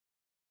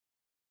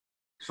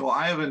So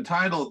I have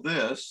entitled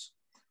this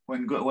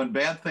 "When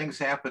Bad Things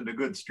Happen to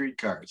Good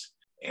Streetcars,"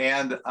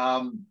 and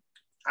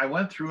I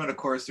went through, and of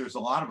course, there's a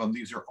lot of them.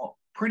 These are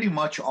pretty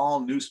much all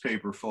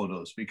newspaper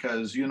photos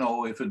because, you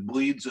know, if it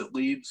bleeds, it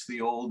leads,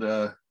 the old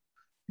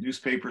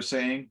newspaper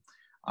saying.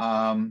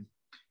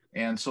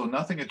 And so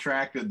nothing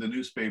attracted the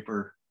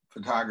newspaper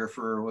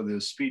photographer with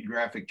his speed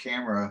graphic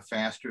camera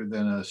faster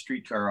than a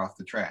streetcar off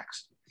the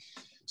tracks.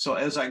 So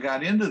as I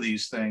got into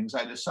these things,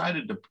 I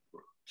decided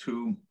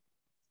to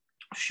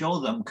show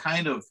them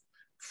kind of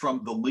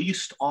from the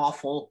least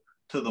awful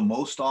to the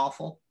most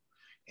awful.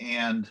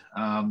 And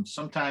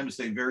sometimes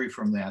they vary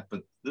from that,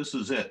 but this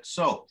is it.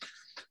 So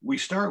we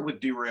start with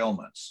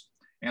derailments.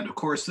 And of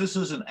course, this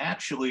isn't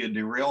actually a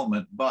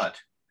derailment, but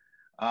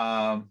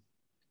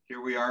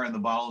here we are in the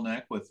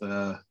bottleneck with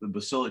the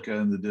Basilica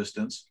in the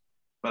distance.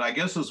 But I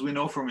guess as we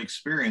know from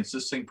experience,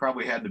 this thing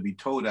probably had to be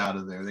towed out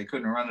of there. They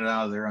couldn't run it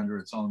out of there under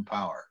its own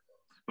power.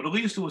 But at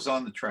least it was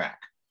on the track.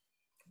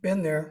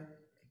 Been there.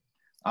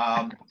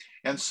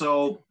 And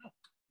so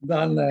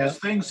as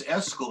things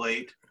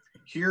escalate,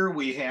 here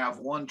we have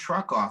one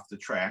truck off the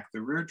track,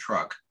 the rear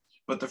truck,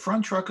 but the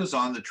front truck is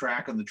on the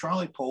track and the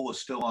trolley pole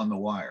is still on the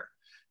wire.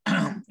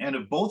 And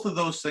if both of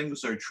those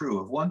things are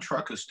true, if one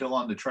truck is still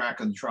on the track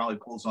and the trolley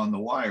pole's on the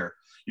wire,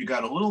 you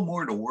got a little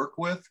more to work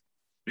with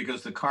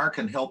because the car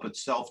can help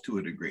itself to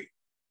a degree.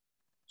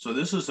 So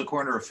this is the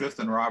corner of 5th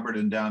and Robert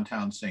in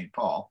downtown St.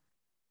 Paul,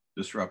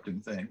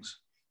 disrupting things.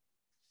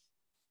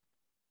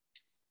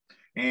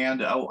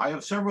 And I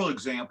have several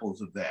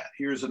examples of that.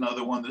 Here's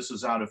another one. This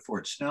is out of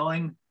Fort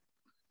Snelling.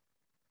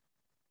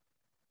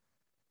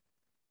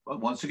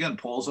 But once again,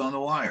 poles on the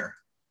wire.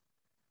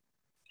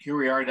 Here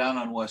we are down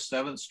on West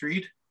 7th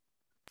Street,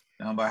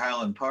 down by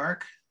Highland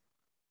Park.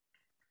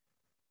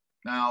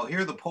 Now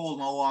here the pole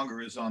no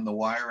longer is on the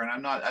wire,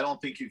 and I don't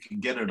think you can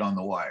get it on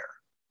the wire.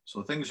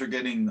 So things are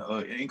getting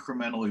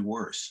incrementally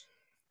worse.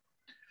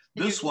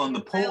 This one,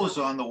 the pole is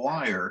on the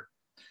wire,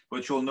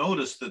 but you'll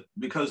notice that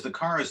because the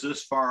car is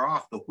this far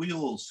off, the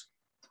wheels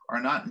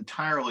are not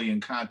entirely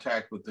in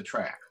contact with the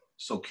track.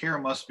 So care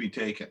must be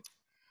taken.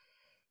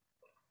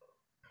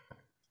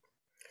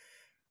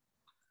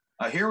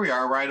 Here we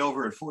are right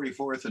over at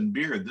 44th and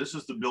Beard. This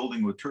is the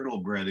building with turtle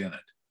bread in it.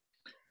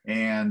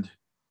 And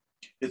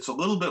it's a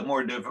little bit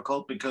more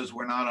difficult because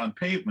we're not on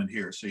pavement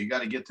here. So you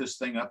got to get this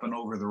thing up and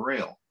over the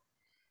rail.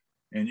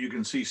 And you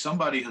can see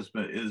somebody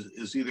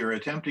is either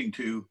attempting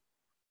to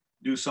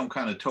do some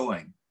kind of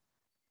towing.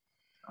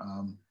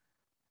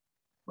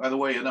 By the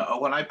way,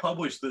 when I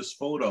published this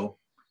photo,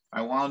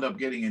 I wound up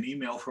getting an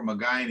email from a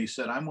guy and he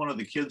said, "I'm one of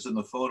the kids in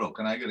the photo.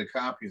 Can I get a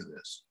copy of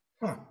this?"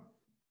 Huh.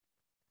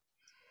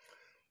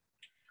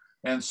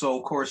 And so,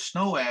 of course,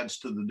 snow adds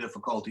to the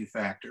difficulty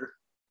factor.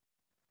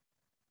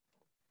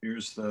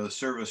 Here's the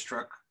service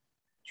truck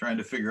trying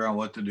to figure out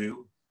what to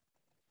do.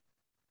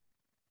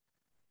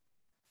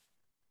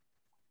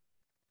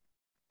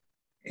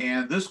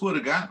 And this would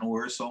have gotten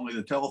worse, only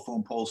the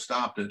telephone pole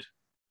stopped it.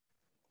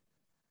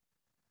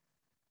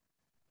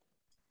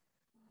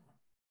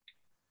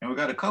 And we've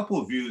got a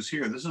couple of views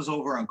here. This is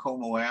over on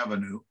Como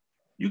Avenue.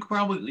 You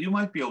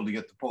might be able to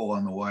get the pole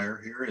on the wire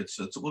here. It's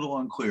a little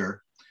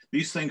unclear.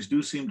 These things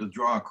do seem to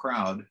draw a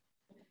crowd.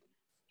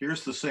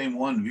 Here's the same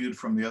one viewed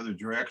from the other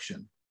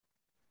direction.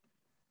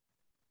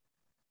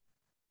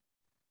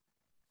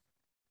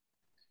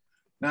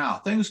 Now,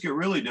 things get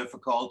really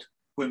difficult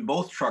when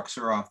both trucks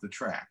are off the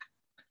track.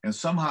 And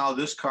somehow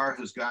this car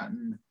has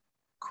gotten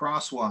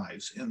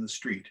crosswise in the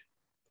street.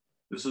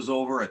 This is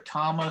over at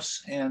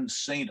Thomas and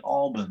St.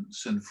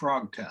 Albans in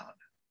Frogtown.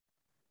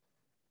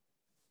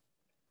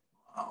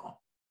 Wow.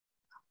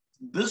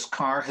 This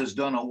car has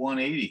done a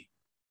 180.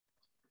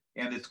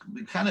 And it's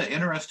kind of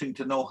interesting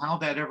to know how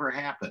that ever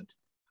happened.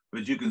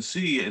 But you can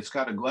see it's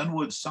got a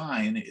Glenwood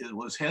sign. It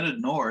was headed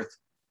north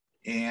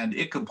and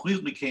it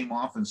completely came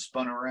off and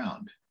spun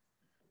around.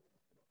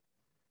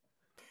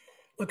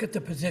 Look at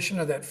the position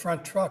of that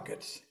front truck.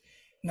 It's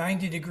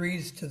 90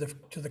 degrees to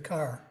the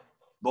car.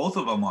 Both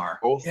of them are.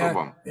 Both of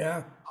them.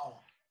 Yeah. Oh.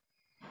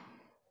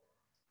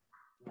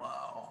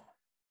 Wow.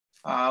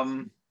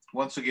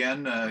 Once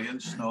again, in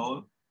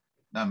snow,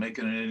 not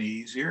making it any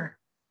easier.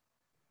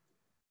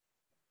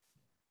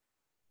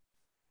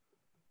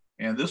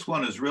 And this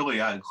one is really,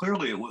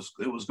 clearly it was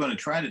going to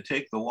try to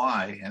take the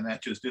Y, and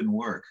that just didn't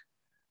work.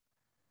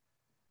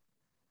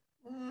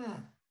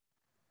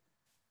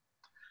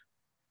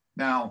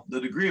 Now, the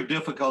degree of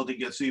difficulty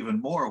gets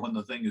even more when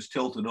the thing is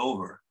tilted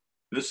over.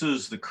 This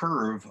is the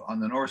curve on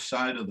the north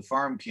side of the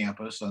farm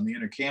campus on the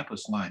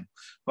intercampus line.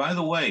 By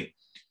the way,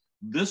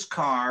 this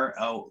car,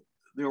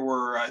 there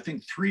were, I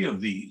think, 3 of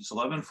these,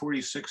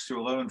 1146 through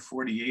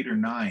 1148 or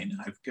 9,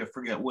 I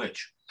forget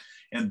which.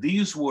 And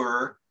these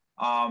were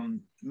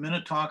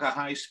Minnetonka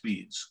high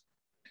speeds.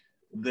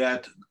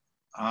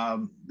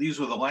 These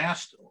were the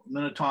last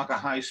Minnetonka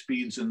high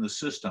speeds in the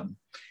system,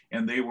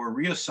 and they were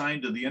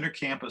reassigned to the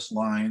intercampus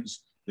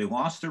lines. They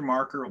lost their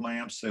marker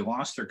lamps, they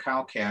lost their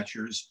cow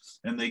catchers,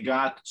 and they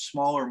got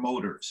smaller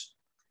motors.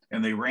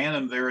 And they ran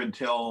them there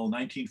until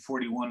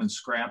 1941 and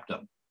scrapped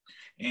them.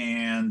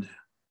 And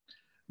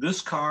This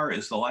car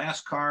is the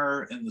last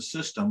car in the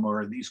system,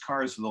 or these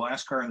cars are the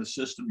last car in the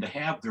system to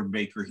have their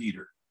Baker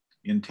heater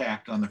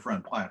intact on the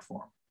front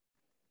platform.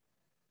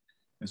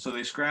 And so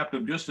they scrapped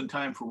them just in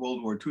time for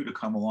World War II to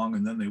come along,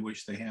 and then they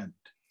wish they hadn't.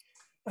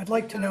 I'd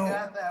like to know.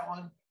 Got that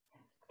one.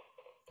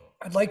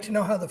 I'd like to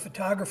know how the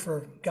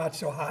photographer got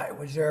so high.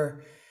 Was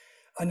there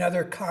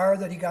another car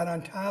that he got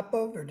on top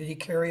of, or did he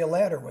carry a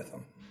ladder with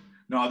him?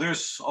 No,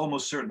 there's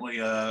almost certainly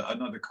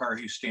another car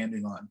he's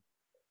standing on.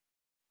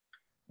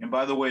 And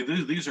by the way,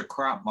 these are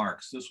crop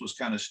marks. This was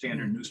kind of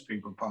standard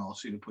newspaper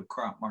policy to put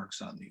crop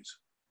marks on these.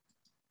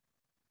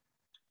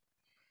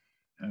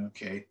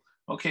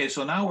 Okay,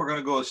 so now we're going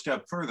to go a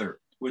step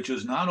further, which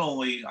is not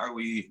only are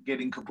we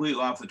getting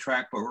completely off the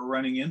track, but we're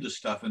running into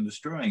stuff and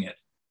destroying it.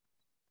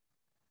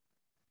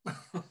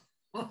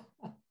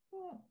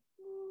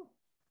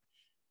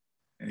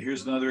 And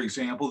here's another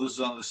example. This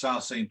is on the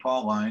South St.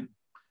 Paul line.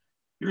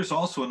 Here's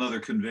also another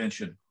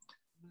convention.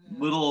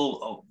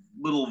 Little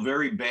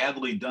very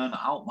badly done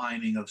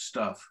outlining of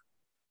stuff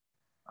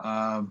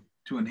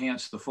to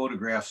enhance the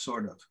photograph,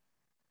 sort of.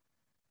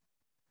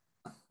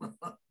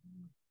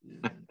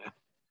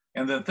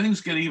 And then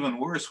things get even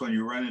worse when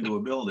you run into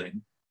a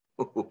building.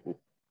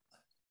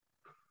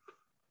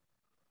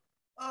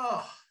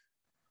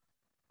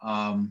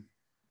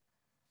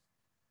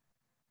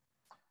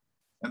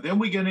 And then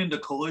we get into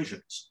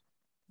collisions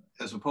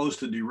as opposed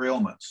to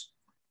derailments.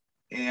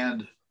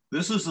 And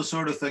this is the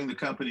sort of thing the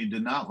company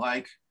did not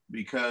like,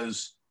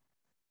 because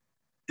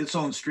its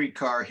own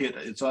streetcar hit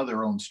its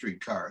other own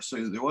streetcar.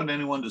 So there wasn't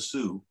anyone to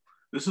sue.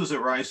 This is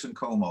at Rice and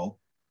Como.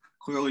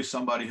 Clearly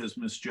somebody has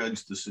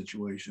misjudged the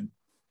situation.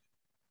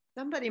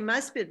 Somebody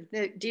must be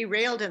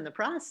derailed in the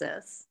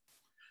process.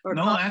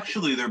 No,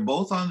 actually, they're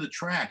both on the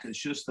track. It's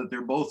just that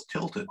they're both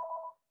tilted.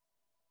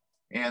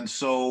 And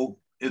so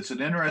it's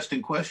an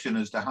interesting question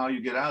as to how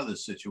you get out of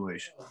this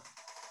situation.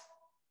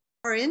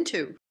 Or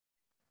into.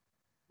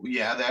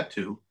 Yeah, that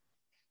too.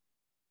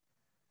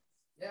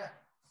 Yeah.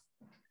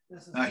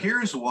 Now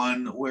here's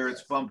one where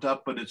it's bumped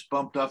up, but it's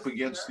bumped up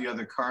against the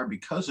other car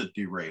because it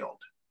derailed.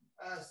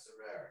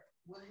 Sir,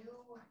 will you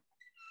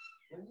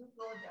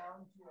go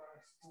down to our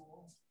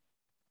school?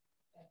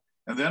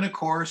 And then, of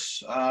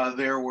course,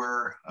 there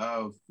were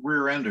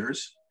rear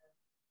enders.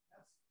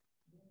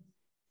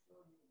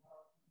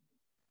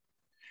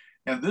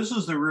 And this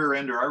is the rear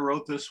ender. I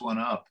wrote this one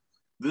up.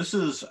 This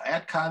is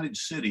at Cottage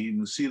City. You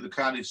can see the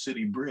Cottage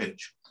City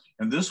Bridge.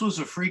 And this was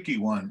a freaky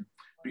one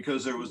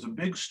because there was a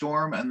big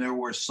storm and there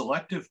were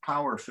selective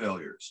power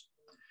failures.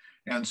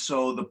 And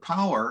so the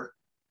power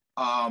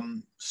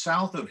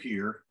south of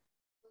here,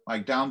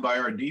 like down by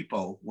our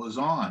depot, was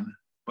on,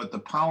 but the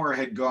power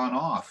had gone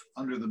off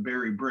under the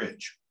Berry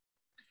Bridge.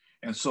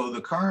 And so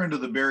the car under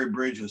the Berry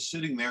Bridge is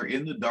sitting there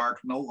in the dark,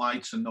 no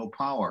lights and no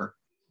power,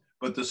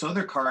 but this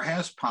other car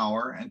has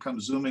power and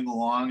comes zooming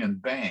along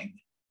and bang.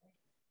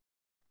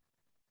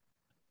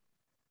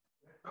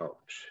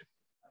 Ouch.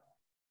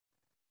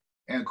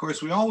 And of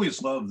course, we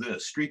always love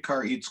this,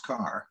 streetcar eats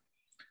car.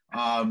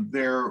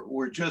 There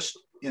were just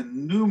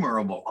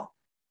innumerable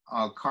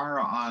car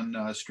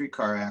on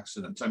streetcar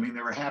accidents. I mean,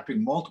 they were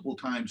happening multiple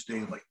times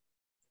daily.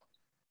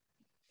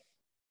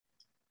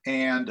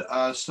 And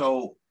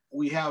so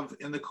we have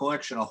in the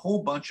collection a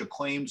whole bunch of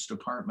claims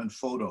department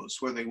photos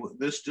where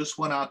this just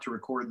went out to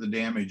record the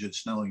damage at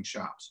Snelling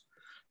shops.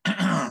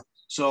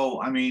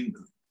 So, I mean,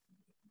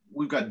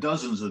 we've got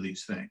dozens of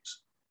these things.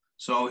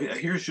 So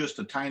here's just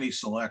a tiny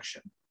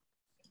selection.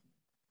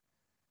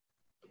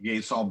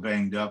 Gates all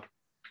banged up.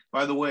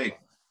 By the way,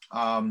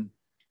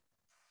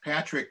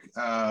 Patrick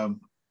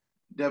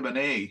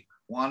Debonet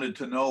wanted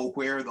to know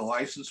where the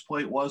license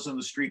plate was in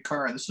the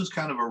streetcar. And this is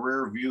kind of a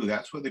rare view.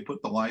 That's where they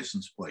put the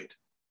license plate,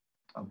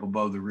 up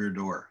above the rear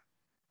door.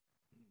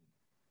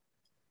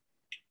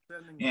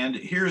 And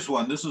here's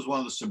one. This is one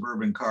of the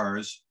Suburban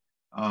cars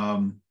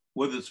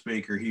with its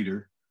Baker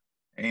heater.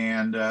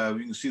 And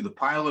you can see the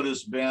pilot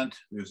is bent.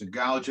 There's a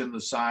gouge in the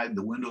side.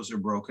 The windows are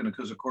broken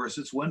because, of course,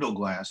 it's window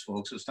glass,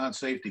 folks. It's not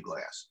safety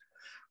glass.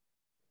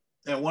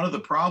 And one of the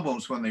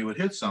problems when they would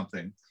hit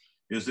something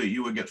is that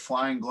you would get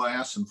flying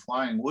glass and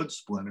flying wood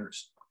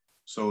splinters.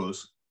 So it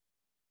was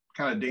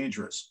kind of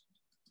dangerous.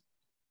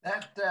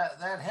 That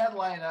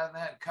headlight on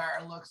that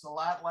car looks a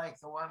lot like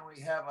the one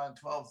we have on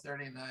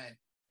 1239.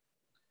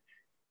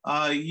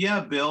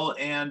 Yeah, Bill.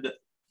 And,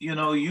 you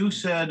know, you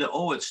said,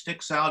 oh, it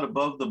sticks out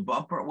above the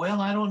bumper.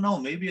 Well, I don't know.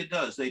 Maybe it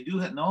does. They do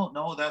have,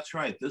 no, that's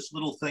right. This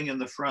little thing in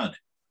the front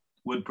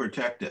would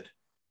protect it,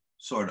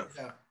 sort of.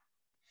 Yeah.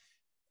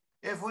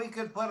 If we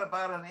could put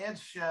about an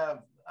inch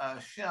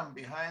shim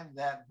behind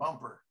that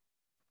bumper,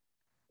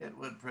 it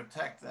would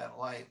protect that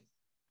light.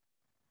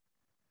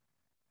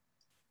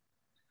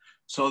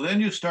 So then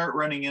you start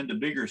running into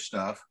bigger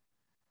stuff.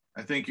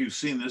 I think you've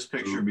seen this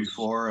picture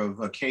before of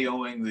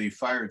KOing the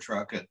fire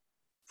truck at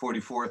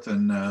 44th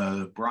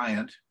and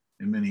Bryant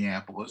in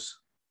Minneapolis.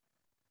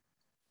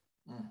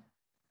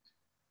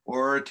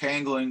 Or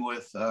tangling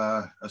with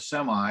a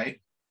semi.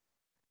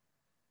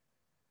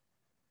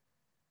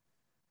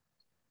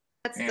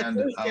 That's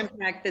the first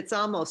impact that's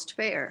almost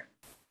fair.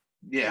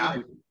 Yeah.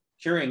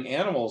 Carrying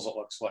animals, it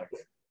looks like.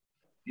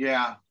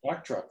 Yeah.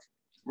 Truck.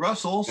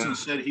 Russ Olson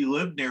said he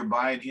lived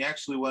nearby and he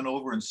actually went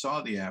over and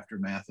saw the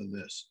aftermath of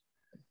this.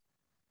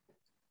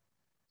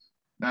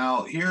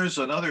 Now, here's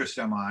another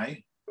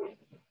semi.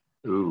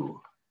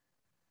 Ooh.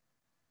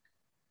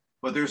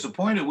 But there's a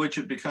point at which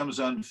it becomes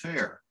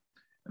unfair.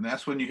 And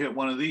that's when you hit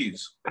one of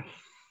these.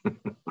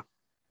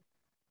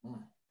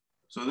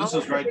 So this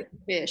is right.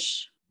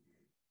 Fish.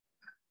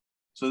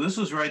 So this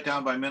is right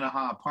down by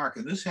Minnehaha Park.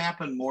 And this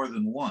happened more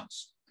than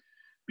once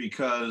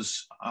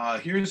because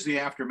here's the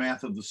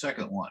aftermath of the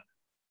second one.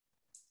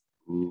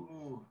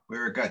 Ooh.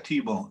 Where it got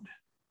T-boned.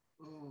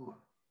 Ooh.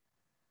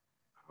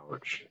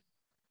 Ouch.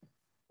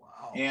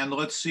 Wow. And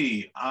let's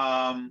see.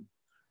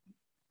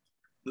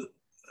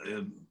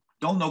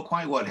 Don't know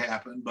quite what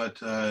happened, but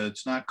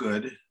it's not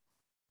good.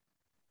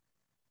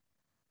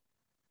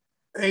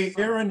 Hey,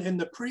 Aaron, in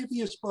the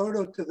previous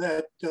photo to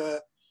that,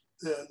 the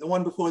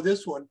one before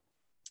this one,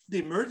 the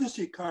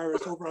emergency car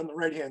is over on the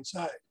right-hand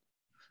side.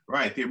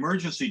 Right, the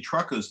emergency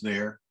truck is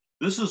there.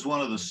 This is one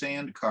of the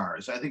sand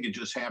cars. I think it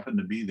just happened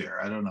to be there.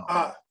 I don't know.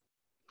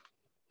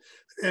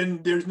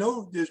 And there's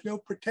no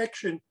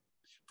protection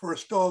for a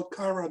stalled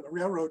car on the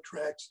railroad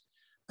tracks.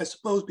 I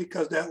suppose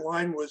because that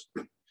line was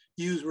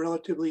used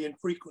relatively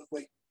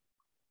infrequently.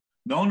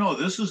 No,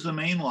 this is the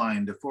main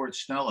line to Fort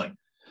Snelling.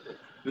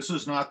 This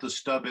is not the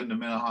stub into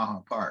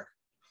Minnehaha Park.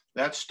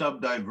 That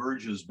stub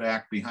diverges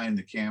back behind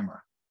the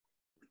camera.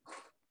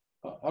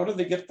 How did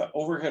they get the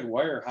overhead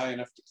wire high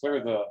enough to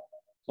clear the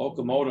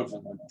locomotive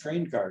and the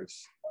train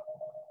cars?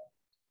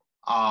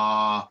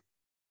 I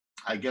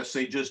guess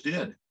they just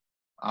did.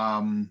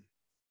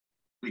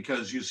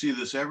 Because you see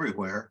this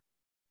everywhere.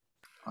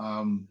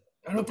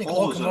 I don't think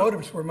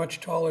locomotives were much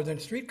taller than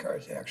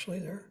streetcars,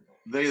 actually.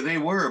 They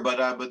were,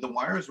 but the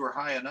wires were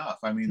high enough.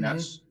 I mean,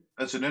 that's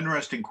an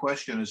interesting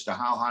question as to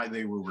how high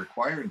they were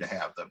required to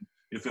have them.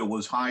 If it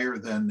was higher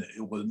than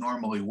it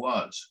normally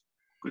was.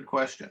 Good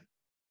question.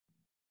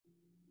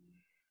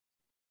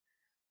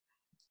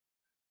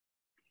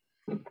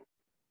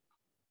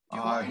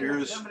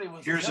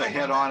 Here's a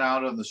head-on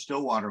out on the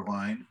Stillwater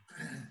line.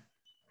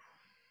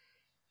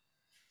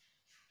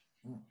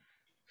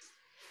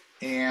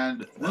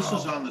 And this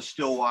is on the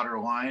Stillwater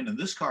line, and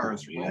this car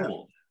is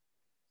rolled.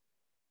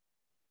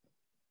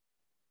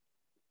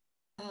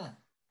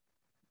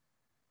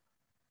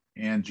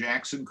 And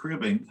Jackson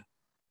cribbing.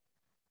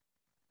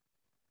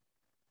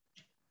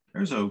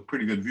 There's a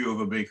pretty good view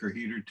of a Baker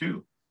heater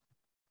too.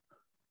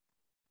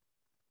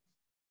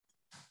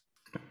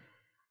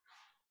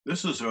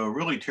 This is a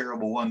really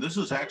terrible one. This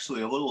is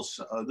actually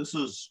this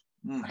is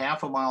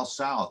half a mile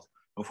south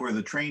of where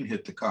the train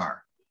hit the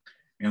car.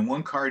 And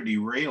one car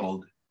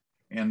derailed,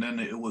 and then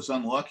it was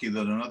unlucky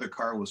that another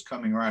car was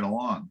coming right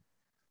along.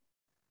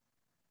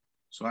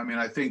 So, I mean,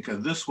 I think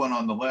this one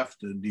on the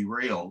left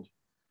derailed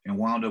and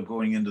wound up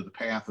going into the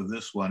path of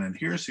this one. And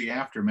here's the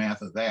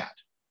aftermath of that.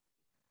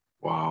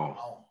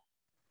 Wow.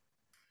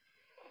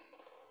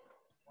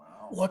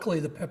 Luckily,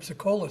 the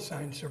Pepsi-Cola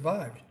sign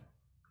survived.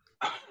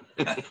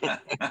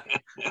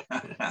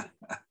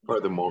 For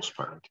the most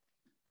part.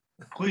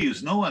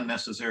 Please, no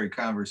unnecessary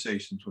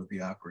conversations with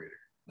the operator.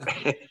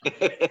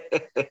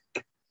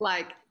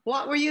 Like,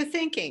 what were you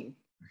thinking?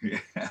 Yeah.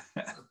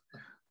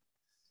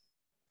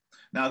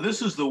 Now,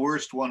 this is the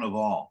worst one of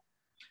all.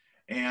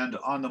 And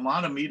on the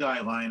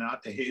Matamidi line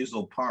out to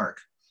Hazel Park,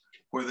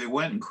 where they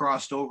went and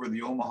crossed over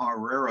the Omaha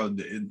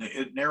Railroad,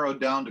 it narrowed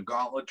down to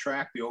Gauntlet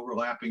Track, the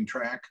overlapping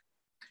track.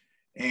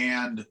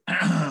 And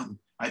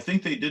I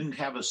think they didn't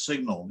have a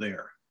signal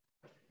there.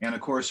 And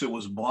of course, it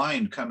was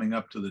blind coming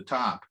up to the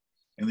top.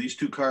 And these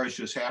two cars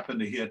just happened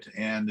to hit,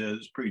 and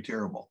it's pretty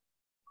terrible.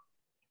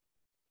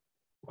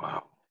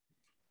 Wow.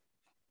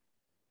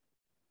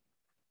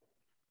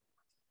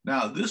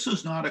 Now, this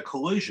is not a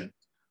collision.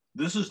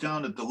 This is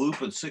down at the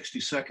loop at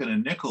 62nd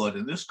and Nicollet,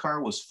 and this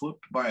car was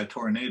flipped by a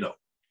tornado.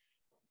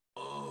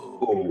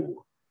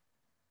 Oh.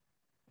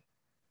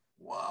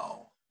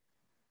 Wow.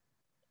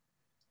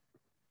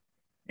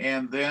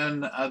 And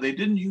then they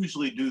didn't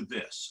usually do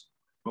this,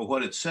 but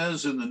what it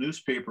says in the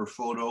newspaper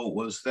photo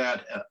was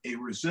that a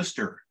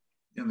resistor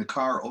in the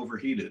car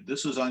overheated.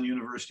 This is on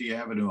University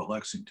Avenue at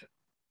Lexington.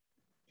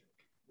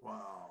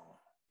 Wow.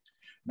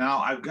 Now,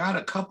 I've got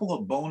a couple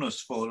of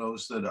bonus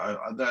photos that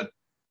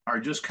are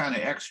just kind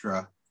of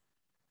extra.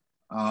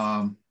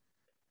 One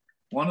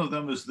of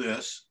them is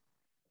this,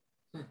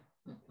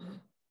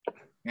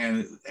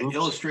 and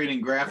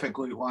illustrating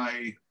graphically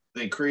why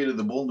they created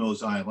the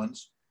Bullnose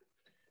Islands.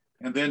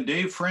 And then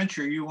Dave French,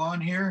 are you on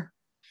here?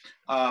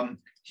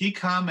 He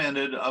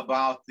commented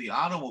about the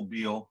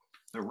automobile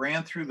that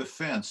ran through the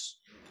fence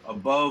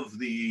above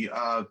the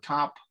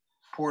top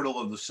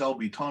portal of the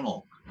Selby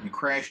Tunnel and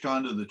crashed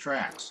onto the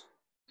tracks.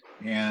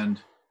 And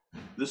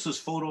this is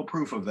photo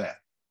proof of that.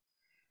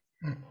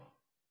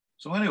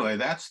 So anyway,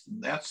 that's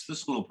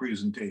this little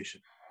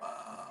presentation.